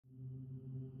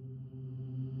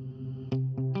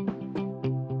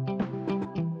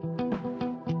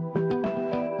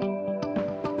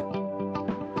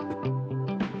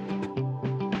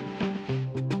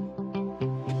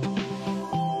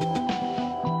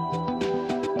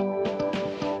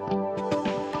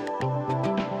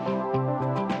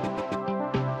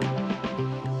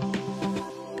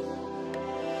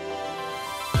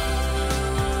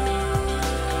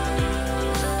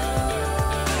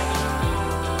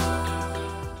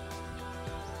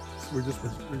So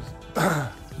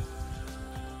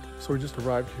we just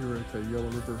arrived here at the Yellow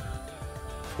River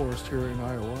Forest here in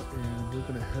Iowa, and we're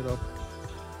going to head up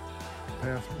the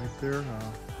path right there.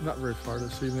 Not very far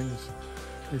this evening.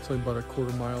 It's only about a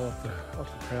quarter mile up the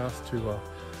path to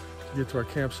get to our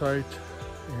campsite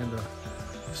and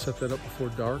set that up before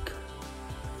dark.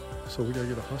 So we got to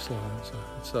get a hustle on.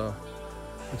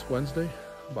 It's Wednesday,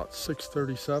 about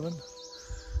 6:37,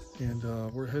 and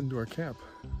we're heading to our camp.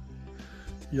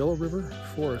 Yellow River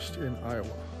Forest in Iowa,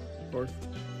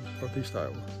 northeast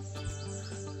Iowa,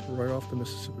 right off the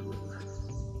Mississippi River.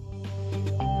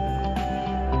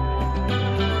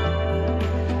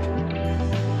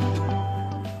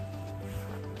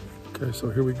 Okay, so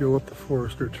here we go up the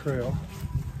Forester Trail.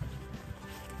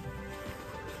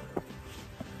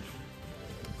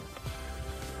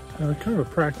 Kind of a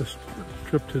practice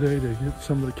trip today to get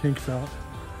some of the kinks out.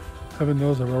 Heaven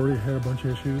knows I've already had a bunch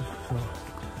of issues, so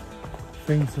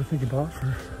things to think about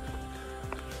for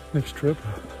next trip.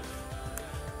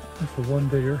 It's a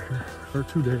one-dayer or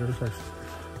 2-dayers.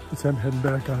 Since I'm heading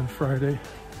back on Friday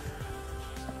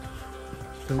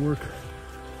to work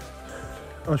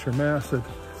usher mass at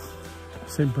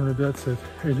St. Bernadette's at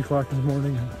 8 o'clock in the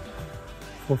morning and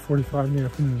 4:45 in the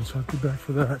afternoon, so I'll be back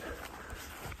for that.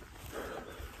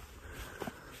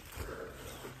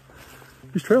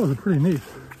 These trails are pretty neat.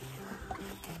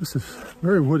 This is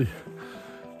very woody.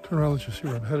 Turn around, let you see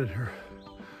where I'm headed here.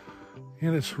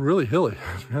 And it's really hilly,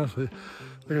 to be honest with you.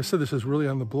 Like I said, this is really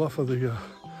on the bluff of the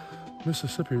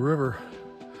Mississippi River.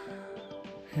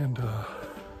 And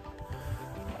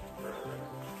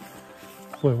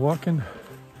boy, walking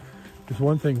is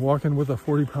one thing. Walking with a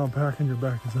 40-pound pack on your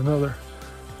back is another.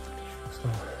 So,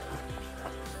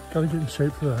 gotta get in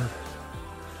shape for that.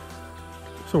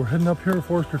 So we're heading up here to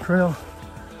Forester Trail.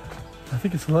 I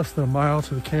think it's less than a mile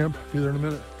to the camp. Be there in a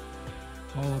minute.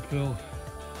 All uphill.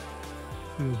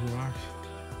 See those rocks?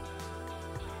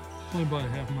 It's only about a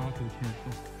half mile to the camp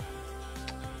though.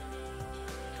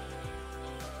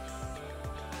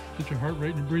 Get your heart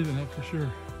rate and your breathing up for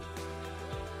sure.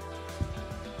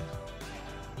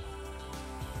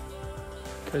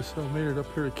 Okay, so I made it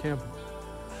up here to Camp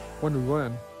Wonder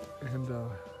Glen, and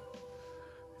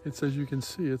it's, as you can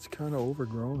see, it's kind of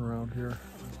overgrown around here.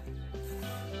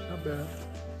 Not bad.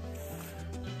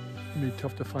 It'd be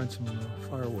tough to find some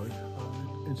firewood.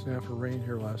 Inch and a half of rain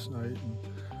here last night, and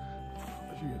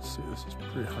as you can see, this is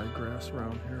pretty high grass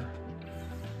around here.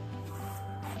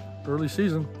 Early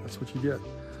season, that's what you get.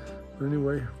 But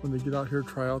anyway, when they get out here,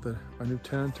 try out my new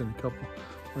tent and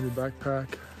my new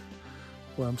backpack.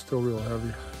 Well, I'm still real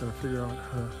heavy. Gotta figure out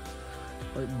how to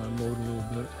lighten my load a little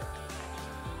bit.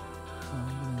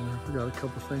 Anyway, I forgot a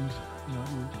couple things. I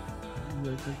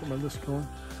get my list going.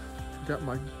 Forgot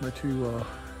my two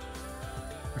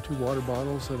water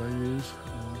bottles that I use.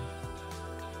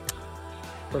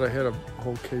 But I had a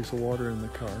whole case of water in the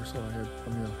car, so I had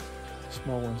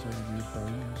small ones I could use. But I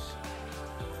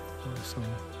use some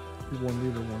 1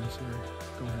 liter ones that I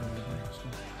don't have with me. So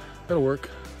that'll work.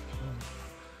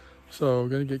 So we're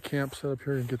gonna get camp set up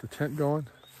here and get the tent going.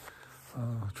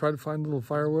 Try to find a little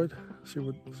firewood, see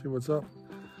what's up.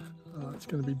 It's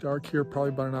gonna be dark here, probably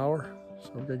about an hour,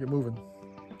 so we gotta get moving.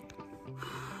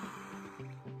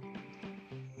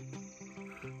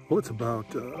 Well, it's about,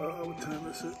 what time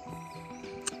is it?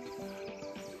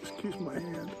 Excuse my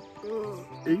hand.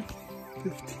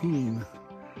 8:15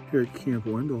 here at Camp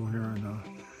Wendell here in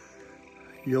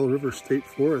Yellow River State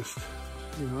Forest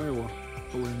in Iowa,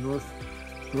 over in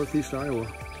northeast Iowa,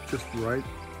 just right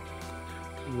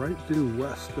due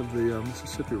west of the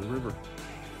Mississippi River.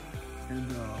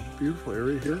 And beautiful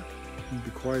area here. You can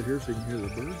be quiet here so you can hear the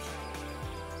birds.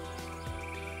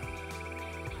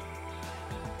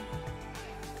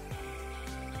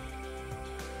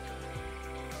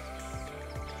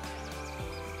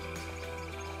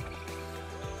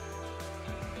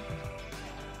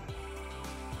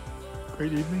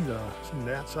 Great evening. Some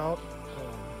gnats out.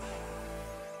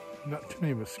 Not too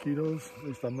many mosquitoes, at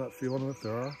least I'm not feeling it if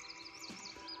there are.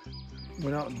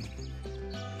 Went out and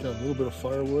got a little bit of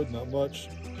firewood, not much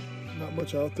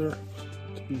out there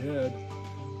to be had.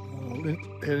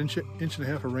 Had inch and a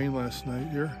half of rain last night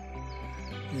here,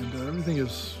 and everything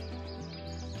is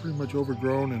pretty much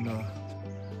overgrown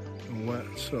and wet,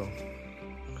 so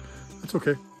that's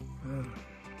okay.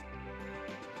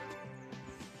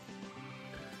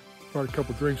 Brought a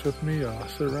couple drinks with me,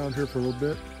 sit around here for a little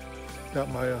bit. Got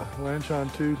my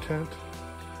Lanchon 2 tent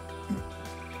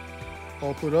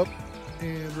all put up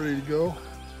and ready to go.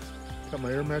 Got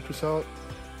my air mattress out.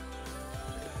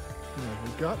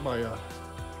 And I got my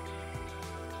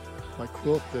my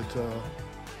quilt that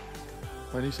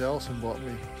my niece Allison bought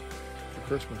me for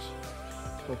Christmas.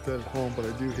 Left that at home, but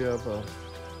I do have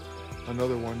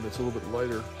another one that's a little bit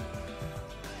lighter.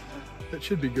 That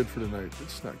should be good for tonight.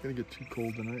 It's not going to get too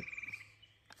cold tonight.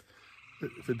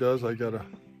 If it does, I gotta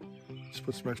just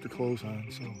put some extra clothes on,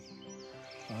 so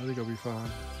I think I'll be fine.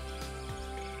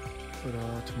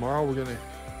 But tomorrow we're gonna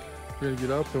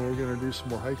get up and we're gonna do some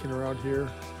more hiking around here.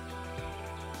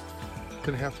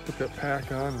 Gonna have to put that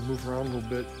pack on and move around a little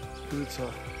bit because it's I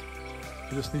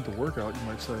just need to work out, you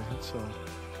might say.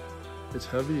 It's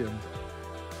heavy, and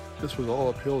this was all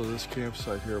uphill to this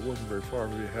campsite here. It wasn't very far,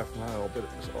 maybe a half mile, but it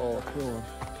was all uphill.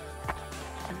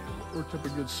 And worked up a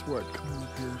good sweat coming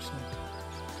up here. So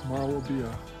tomorrow will be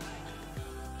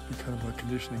kind of a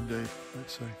conditioning day, I'd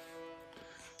say.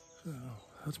 So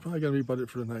that's probably gonna be about it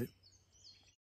for tonight.